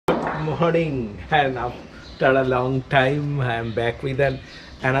morning, and after a long time I am back with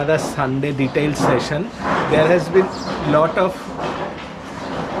another Sunday detail session. There has been lot of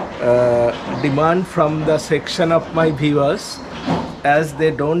demand from the section of my viewers, as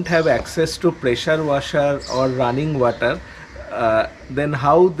they don't have access to pressure washer or running water. Then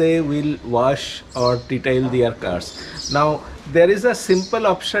how they will wash or detail their cars. Now there is a simple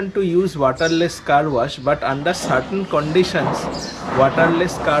option to use waterless car wash, but under certain conditions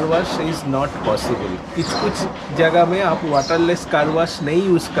waterless car wash is not possible. कुछ जगह में आप waterless car wash नहीं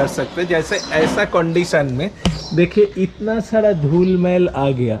use कर सकते. जैसे ऐसा condition में देखिए इतना सारा धूल मैल आ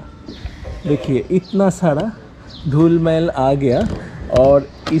गया, देखिए इतना सारा धूल मैल आ गया, और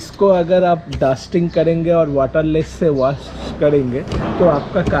इसको अगर आप डस्टिंग करेंगे और वाटरलेस से वॉश करेंगे तो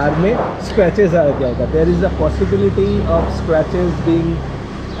आपका कार में स्क्रैचेस आ जाएगा. There is a possibility of scratches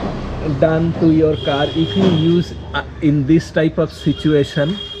being done to your car if you use in this type of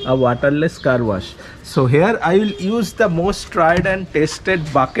situation a waterless car wash. So here I will use the most tried and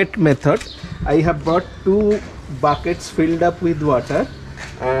tested bucket method. I have brought 2 buckets filled up with water,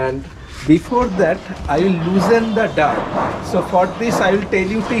 and before that I will loosen the dirt. So for this I will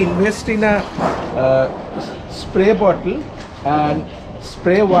tell you to invest in a spray bottle and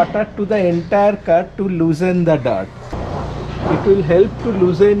spray water to the entire car to loosen the dirt. It will help to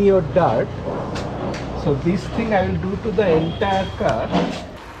loosen your dirt. So this thing I will do to the entire car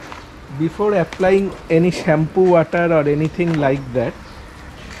before applying any shampoo water or anything like that.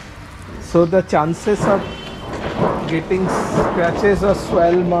 So the chances of getting scratches or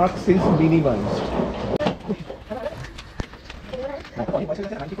swell marks is minimized.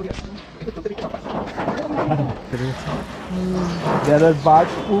 There are bird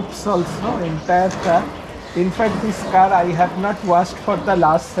poops also entire car. In fact this car I have not washed for the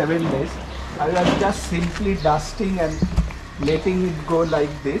last 7 days. I was just simply dusting and letting it go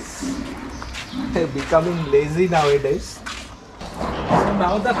like this. Becoming lazy nowadays. So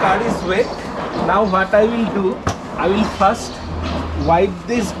now the car is wet. Now what I will do, I will first wipe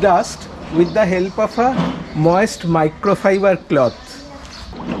this dust with the help of a moist microfiber cloth.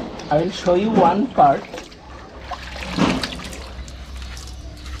 I will show you one part.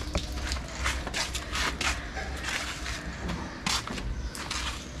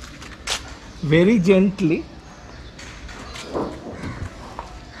 Very gently.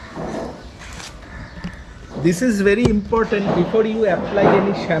 This is very important before you apply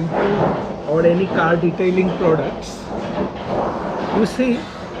any shampoo or any car detailing products. You see,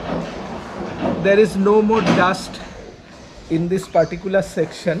 there is no more dust in this particular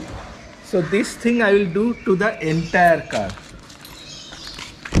section. So this thing I will do to the entire car.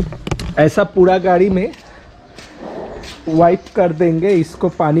 ऐसा पूरा गाड़ी में wipe कर देंगे इसको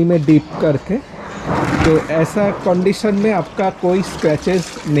पानी में deep करके, तो ऐसा कंडीशन में आपका कोई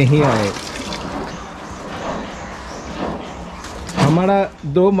स्क्रैचेस नहीं आए. हमारा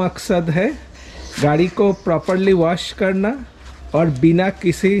 2 मकसद है, गाड़ी को प्रॉपरली वॉश करना और बिना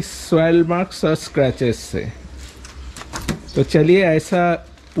किसी स्वेल मार्क्स और स्क्रैचेस से. तो चलिए ऐसा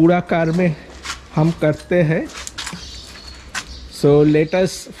पूरा कार में हम करते हैं. So let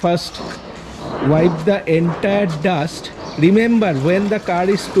us first wipe the entire dust. Remember, when the car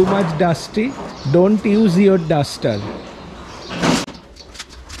is too much dusty, don't use your duster.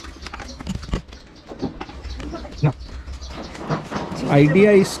 No.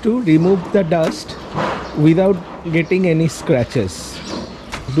 Idea is to remove the dust without getting any scratches.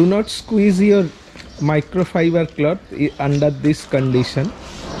 Do not squeeze your microfiber cloth under this condition.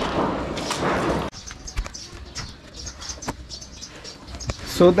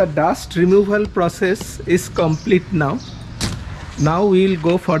 So the dust removal process is complete now. Now we will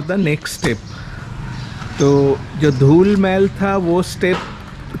go for the next step. तो जो धूल मैल था वो step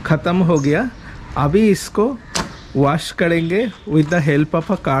ख़त्म हो गया. अभी इसको वॉश करेंगे with the help of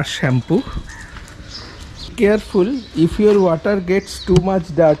a car shampoo. Careful, if your water gets too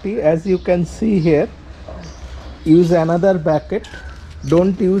much dirty, as you can see here, use another bucket.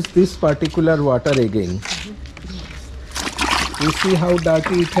 Don't use this particular water again. You see how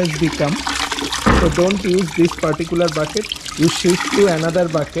dirty it has become. So don't use this particular bucket. You shift to another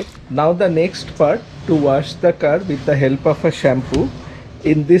bucket. Now the next part, to wash the car with the help of a shampoo.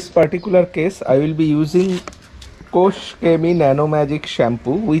 In this particular case I will be using Koch Chemie Nano Magic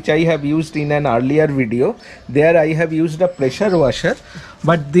shampoo, which I have used in an earlier video. There I have used a pressure washer,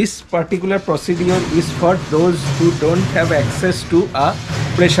 but this particular procedure is for those who don't have access to a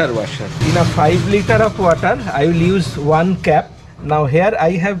pressure washer. In a 5 liter of water I will use 1 cap. Now here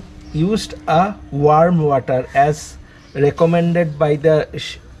I have used a warm water as recommended by the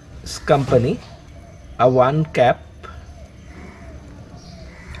company, a 1 cap.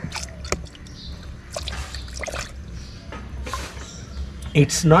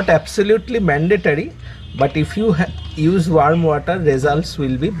 It's not absolutely mandatory, but if you use warm water, results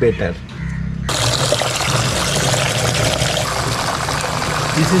will be better.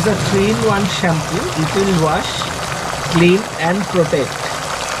 This is a 3-in-1 shampoo. It will wash, clean and protect.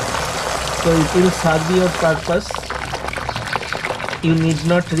 So it will serve your purpose. You need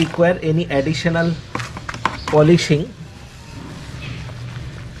not require any additional polishing.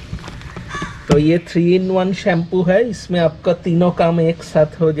 तो ये 3-in-1 shampoo है, इसमें आपका तीनों काम एक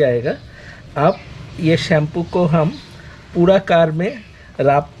साथ हो जाएगा। अब ये शैम्पू को हम पूरा कार में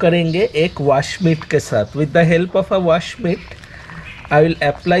रैप करेंगे एक वॉश मिट के साथ। With the help of a wash मिट I will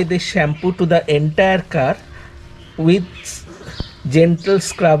apply this shampoo to the entire car with gentle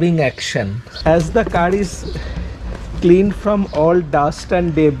scrubbing action. As the car is cleaned from all dust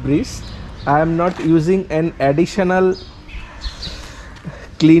and debris, I am not using an additional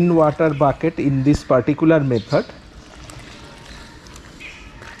clean water bucket in this particular method.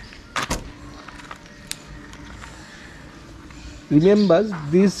 Remember,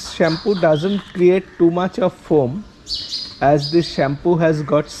 this shampoo doesn't create too much of foam, as this shampoo has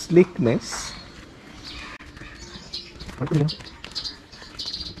got slickness.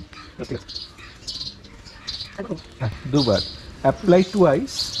 Do what? Apply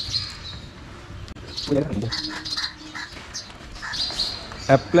twice.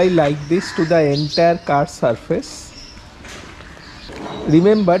 Apply like this to the entire car surface.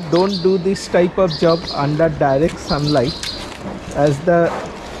 Remember, don't do this type of job under direct sunlight, as the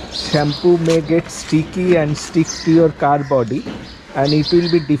shampoo may get sticky and stick to your car body, and it will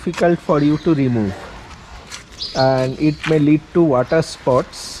be difficult for you to remove, and it may lead to water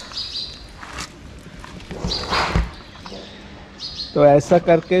spots. तो ऐसा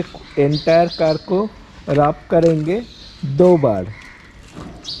करके entire car को rap करेंगे 2 बार.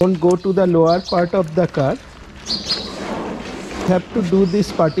 Don't go to the lower part of the car. You have to do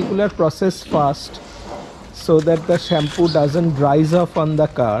this particular process fast so that the shampoo doesn't dries off on the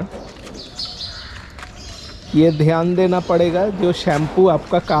car. ये ध्यान देना पड़ेगा जो शैम्पू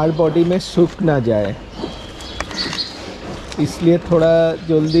आपका car body में सूख ना जाए, इसलिए थोड़ा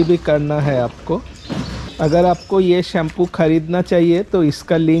जल्दी भी करना है आपको. अगर आपको ये शैम्पू ख़रीदना चाहिए तो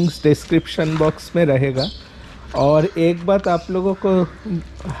इसका लिंक्स डिस्क्रिप्शन बॉक्स में रहेगा. और एक बात आप लोगों को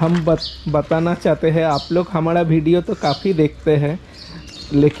हम बताना चाहते हैं, आप लोग हमारा वीडियो तो काफ़ी देखते हैं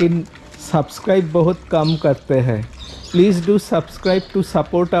लेकिन सब्सक्राइब बहुत कम करते हैं. Please do subscribe to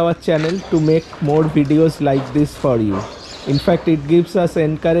support our channel to make more videos like this for you. In fact it gives us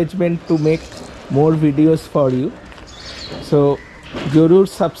encouragement to make more videos for you. सो ज़रूर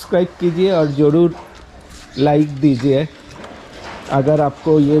सब्सक्राइब कीजिए और ज़रूर लाइक दीजिए अगर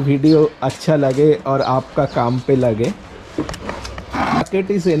आपको ये वीडियो अच्छा लगे और आपका काम पे लगे. Bucket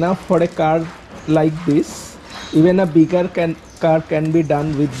is enough for a car like this. Even a bigger car can be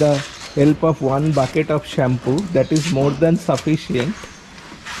done with the help of 1 bucket of shampoo. That is more than sufficient.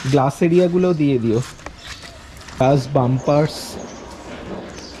 Glass area गुलो दिए दियो. Glass bumpers.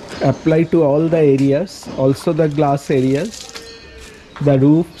 Apply to all the areas. Also the glass areas. The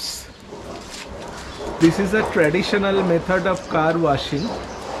roofs. This is a traditional method of car washing.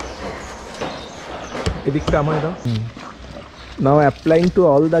 Now applying to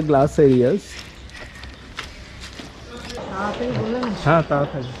all the glass areas.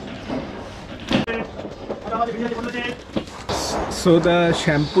 So the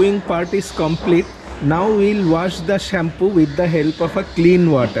shampooing part is complete. Now we'll wash the shampoo with the help of a clean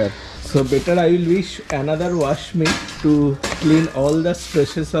water. So better I will use another wash mitt to clean all the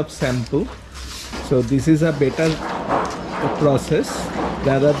stretches of shampoo. So this is a better process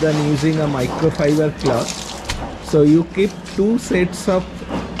rather than using a microfiber cloth. So you keep 2 sets of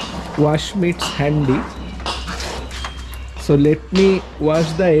wash mitts handy. So let me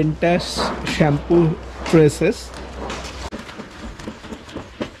wash the entire shampoo traces.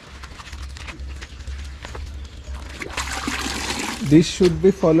 This should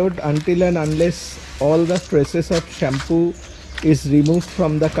be followed until and unless all the traces of shampoo is removed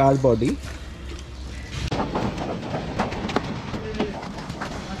from the car body.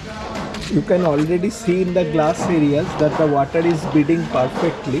 You can already see in the glass areas that the water is beading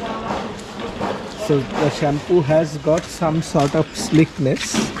perfectly. So the shampoo has got some sort of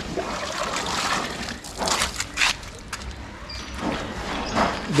slickness.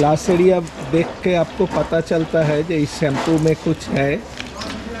 Glass area देख के आपको पता चलता है कि इस shampoo में कुछ है.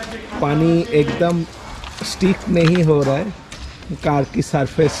 पानी एकदम स्टिक नहीं हो रहा है कार की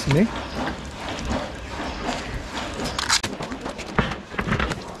सरफेस में.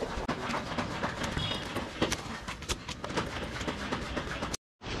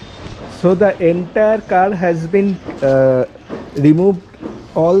 So the entire car has been removed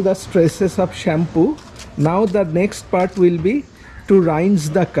all the stresses of shampoo. Now the next part will be to rinse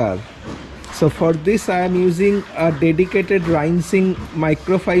the car. So for this I am using a dedicated rinsing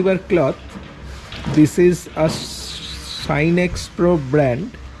microfiber cloth. This is a Shinex Pro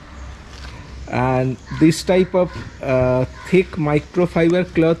brand, and this type of thick microfiber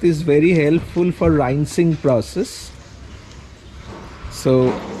cloth is very helpful for rinsing process. So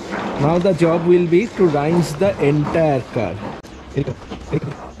now the job will be to rinse the entire car.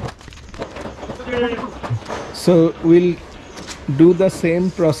 So we'll do the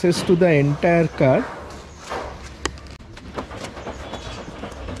same process to the entire car.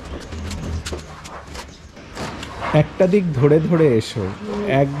 একটা দিক ধরে ধরে এসো,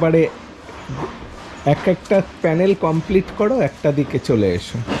 একবারে এক একটা panel complete করো, একটা দিকে চলে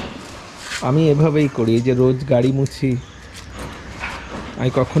এসো। আমি এভাবেই করি, এই যে রোজ গাড়ি মুছি,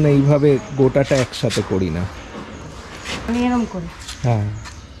 আমি কখনো এইভাবে গোটাটা একসাথে করি না, আমি এরকম করি। হ্যাঁ,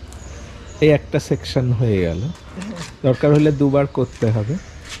 এই একটা সেকশন হয়ে গেল, দরকার হলে দুবার করতে হবে।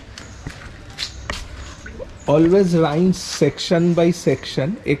 ऑलवेज राइंस सेक्शन बाय सेक्शन,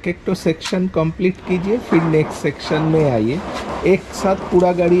 एक एक तो सेक्शन कंप्लीट कीजिए, फिर नेक्स्ट सेक्शन में आइए। एक साथ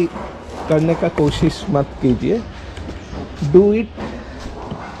पूरा गाड़ी करने का कोशिश मत कीजिए। Do it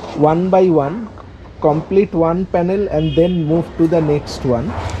one by one, complete one panel and then move to the next one.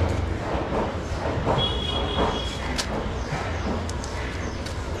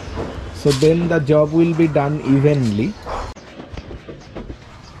 So then the job will be done evenly.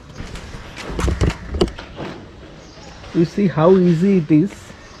 You see how easy it is.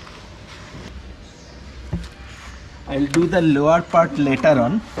 I'll do the lower part later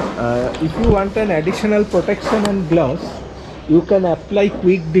on. If you want an additional protection and gloss, you can apply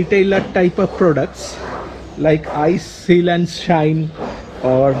quick detailer type of products like ice seal and shine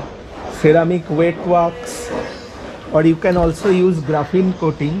or ceramic wet wax, or you can also use graphene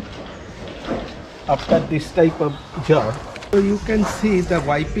coating after this type of job. So you can see the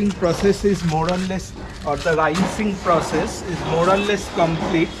wiping process is more or less, or the rinsing process is more or less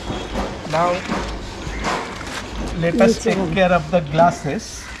complete. Now let us take care of the glasses.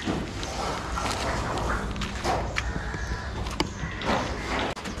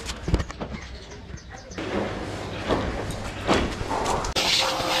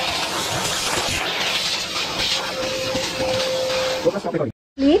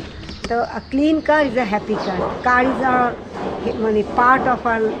 Clean. So a clean car is a happy car. Car is our part of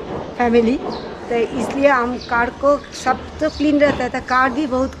our family. तो इसलिए हम car को सब तो clean रहता है, तो car भी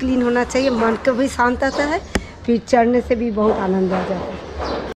बहुत क्लीन होना चाहिए, मन को भी शांत आता है, फिर चढ़ने से भी बहुत आनंद आ जाता है।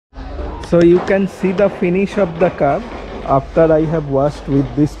 So you can see the finish of the car after I have washed with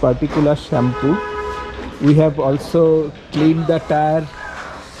this particular shampoo. We have also cleaned the tire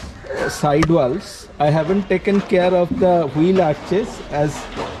sidewalls. I haven't taken care of the wheel arches, as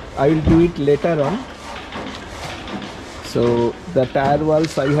I will do it later on. So the tire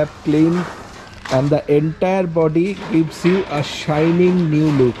walls I have cleaned, and the entire body gives you a shining new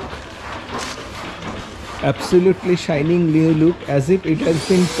look, absolutely shining new look, as if it has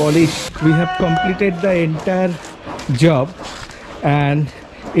been polished. We have completed the entire job and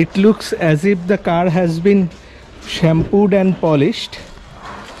it looks as if the car has been shampooed and polished,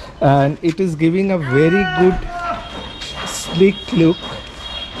 and it is giving a very good sleek look.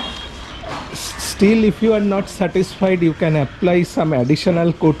 Still, if you are not satisfied, you can apply some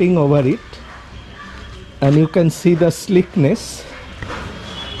additional coating over it, and you can see the slickness.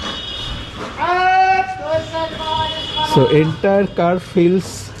 So entire car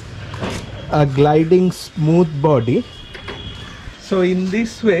feels a gliding smooth body. So in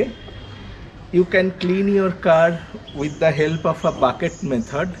this way you can clean your car with the help of a bucket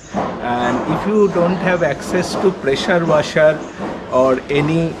method, and if you don't have access to pressure washer or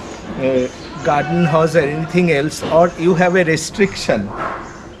any garden hose or anything else, or you have a restriction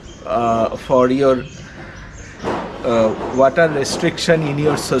for your water restriction in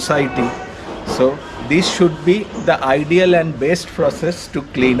your society, so this should be the ideal and best process to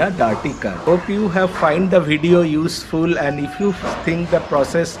clean a dirty car. Hope you have find the video useful, and if you think the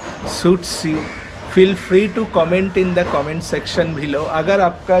process suits you, feel free to comment in the comment section below. अगर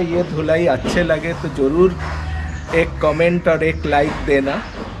आपका ये धुलाई अच्छे लगे तो ज़रूर एक comment और एक like देना,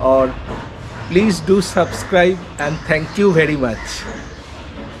 और please do subscribe, and thank you very much.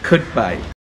 Goodbye.